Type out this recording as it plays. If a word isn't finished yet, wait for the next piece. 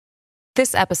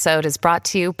This episode is brought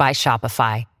to you by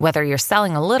Shopify. Whether you're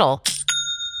selling a little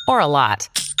or a lot,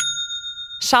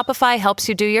 Shopify helps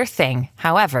you do your thing,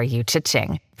 however you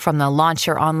cha-ching. From the launch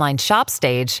your online shop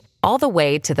stage, all the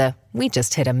way to the we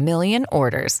just hit 1 million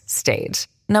orders stage.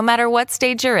 No matter what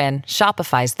stage you're in,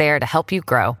 Shopify's there to help you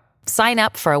grow. Sign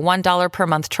up for a $1 per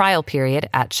month trial period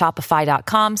at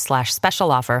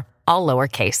shopify.com/special offer, all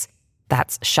lowercase.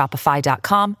 That's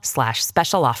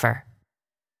shopify.com/special offer.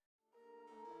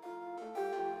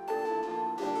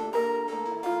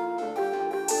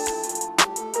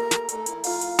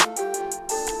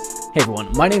 Hey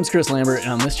everyone, my name is Chris Lambert,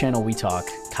 and on this channel we talk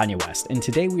Kanye West. And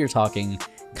today we are talking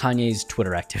Kanye's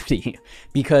Twitter activity,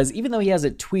 because even though he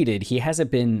hasn't tweeted, he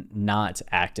hasn't been not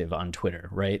active on Twitter,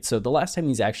 right? So the last time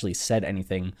he's actually said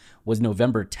anything was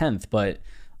November 10th, but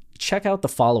check out the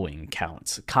following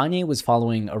count. Kanye was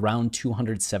following around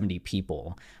 270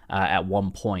 people at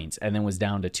one point, and then was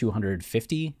down to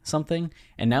 250 something,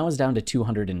 and now is down to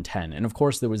 210. And of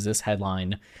course, there was this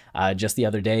headline just the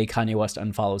other day: Kanye West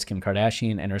unfollows Kim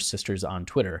Kardashian and her sisters on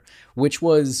Twitter, which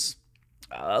was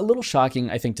a little shocking,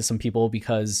 I think, to some people,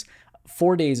 because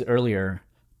 4 days earlier,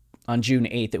 on June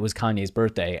 8th, it was Kanye's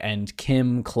birthday, and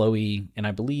Kim, Khloe, and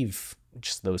I believe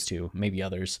just those two, maybe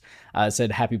others,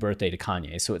 said happy birthday to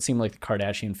Kanye. So it seemed like the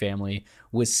Kardashian family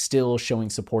was still showing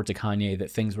support to Kanye,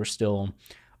 that things were still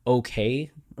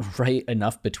okay, right,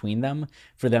 enough between them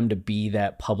for them to be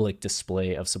that public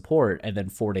display of support. And then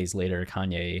 4 days later,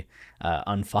 Kanye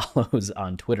unfollows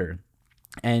on Twitter.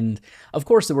 And of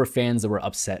course, there were fans that were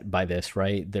upset by this,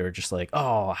 right? They were just like,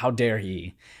 oh, how dare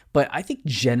he? But I think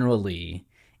generally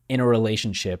in a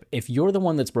relationship, if you're the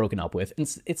one that's broken up with,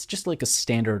 it's just like a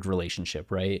standard relationship,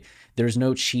 right? There's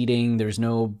no cheating, there's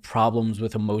no problems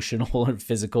with emotional or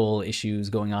physical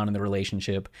issues going on in the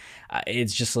relationship.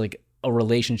 It's just like a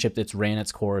relationship that's ran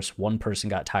its course. One person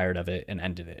got tired of it and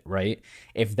ended it, right?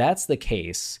 If that's the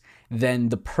case, then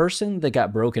the person that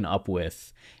got broken up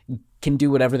with can do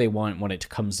whatever they want when it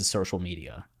comes to social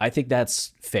media. I think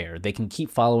that's fair. They can keep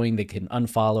following, they can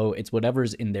unfollow. It's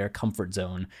whatever's in their comfort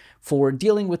zone for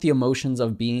dealing with the emotions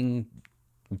of being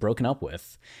broken up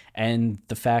with. And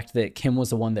the fact that Kim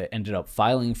was the one that ended up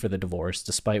filing for the divorce,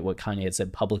 despite what Kanye had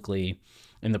said publicly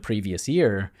in the previous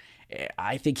year,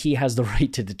 I think he has the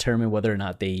right to determine whether or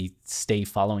not they stay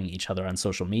following each other on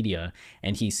social media,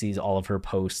 and he sees all of her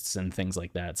posts and things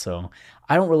like that. So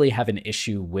I don't really have an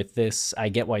issue with this. I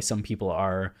get why some people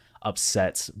are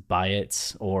upset by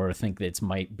it or think that it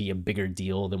might be a bigger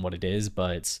deal than what it is,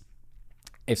 but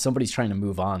if somebody's trying to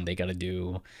move on, they got to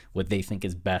do what they think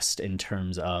is best in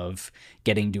terms of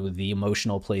getting to the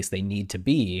emotional place they need to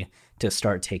be to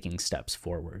start taking steps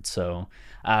forward. So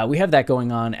we have that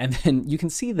going on. And then you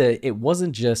can see that it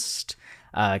wasn't just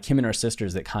Kim and her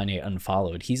sisters that Kanye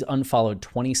unfollowed. He's unfollowed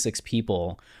 26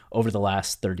 people over the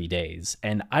last 30 days.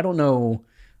 And I don't know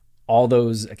all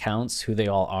those accounts, who they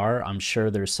all are. I'm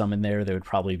sure there's some in there that would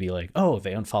probably be like, oh,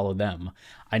 they unfollowed them.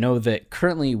 I know that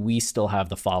currently we still have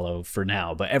the follow for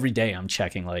now, but every day I'm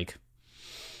checking like,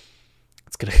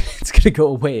 it's gonna go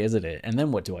away, isn't it? And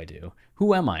then what do I do?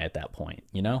 Who am I at that point,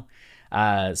 you know?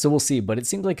 So we'll see, but it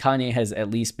seems like Kanye has at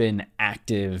least been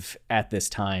active at this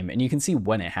time, and you can see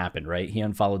when it happened, right? He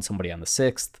unfollowed somebody on the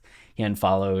 6th, he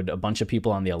unfollowed a bunch of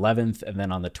people on the 11th, and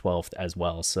then on the 12th as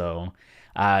well. So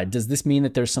does this mean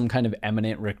that there's some kind of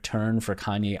imminent return for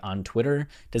Kanye on Twitter?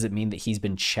 Does it mean that he's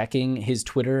been checking his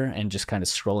Twitter and just kind of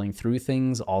scrolling through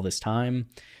things all this time?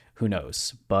 Who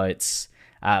knows? But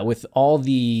with all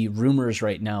the rumors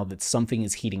right now that something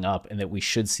is heating up and that we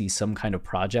should see some kind of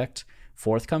project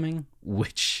forthcoming,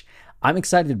 which I'm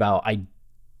excited about. I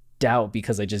doubt,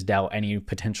 because I just doubt any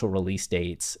potential release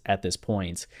dates at this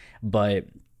point. But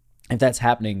if that's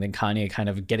happening, then Kanye kind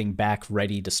of getting back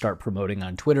ready to start promoting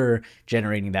on Twitter,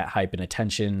 generating that hype and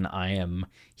attention. I am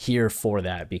here for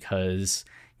that, because,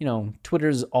 you know,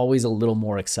 Twitter's always a little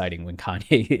more exciting when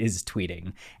Kanye is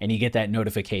tweeting and you get that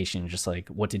notification just like,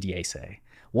 what did Ye say?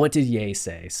 What did Ye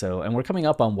say? So, and we're coming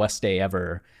up on West Day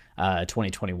Ever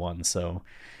 2021. So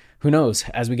who knows?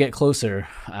 As we get closer,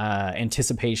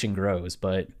 anticipation grows.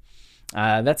 But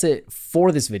that's it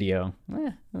for this video.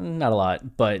 Not a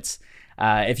lot, but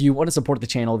if you want to support the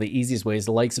channel, the easiest way is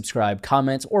to like, subscribe,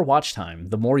 comment, or watch time.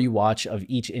 The more you watch of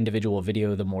each individual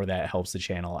video, the more that helps the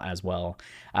channel as well.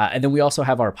 And then we also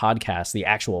have our podcast, the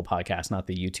actual podcast, not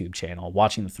the YouTube channel,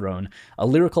 Watching the Throne, a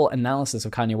lyrical analysis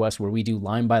of Kanye West, where we do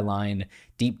line-by-line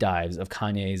deep dives of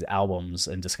Kanye's albums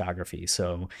and discography.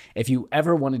 So if you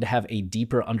ever wanted to have a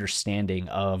deeper understanding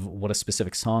of what a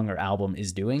specific song or album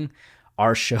is doing,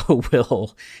 our show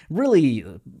will really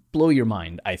blow your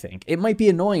mind, I think. It might be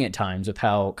annoying at times with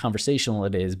how conversational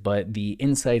it is, but the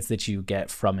insights that you get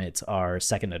from it are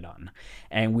second to none.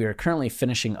 And we are currently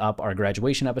finishing up our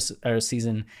graduation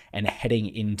season and heading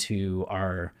into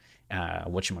our,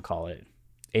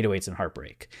 808s and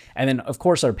Heartbreak. And then, of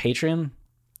course, our Patreon,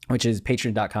 which is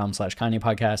patreon.com/Kanye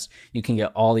podcast. You can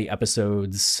get all the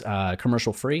episodes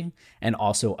commercial free and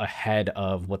also ahead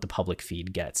of what the public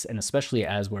feed gets. And especially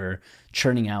as we're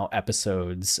churning out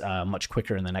episodes much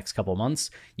quicker in the next couple of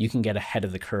months, you can get ahead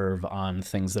of the curve on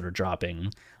things that are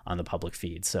dropping on the public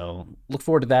feed. So look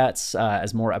forward to that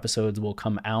as more episodes will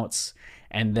come out.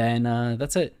 And then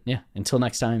that's it. Yeah. Until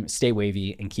next time, stay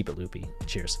wavy and keep it loopy.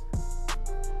 Cheers.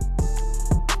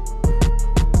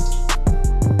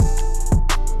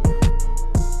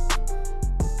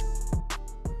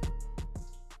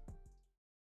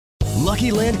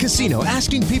 Lucky Land Casino,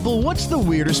 asking people, what's the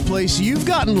weirdest place you've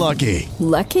gotten lucky?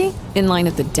 Lucky? In line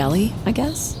at the deli, I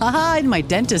guess? Aha, in my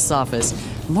dentist's office.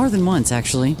 More than once,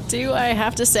 actually. Do I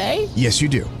have to say? Yes, you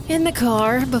do. In the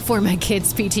car before my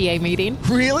kids' PTA meeting.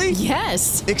 Really?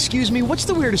 Yes. Excuse me, what's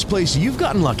the weirdest place you've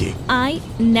gotten lucky? I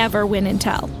never win and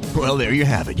tell. Well, there you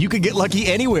have it. You can get lucky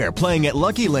anywhere, playing at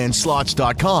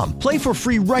LuckyLandSlots.com. Play for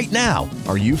free right now.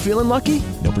 Are you feeling lucky?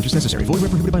 No purchase necessary. Void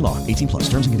where prohibited by law. 18+.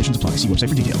 Terms and conditions apply. See website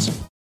for details.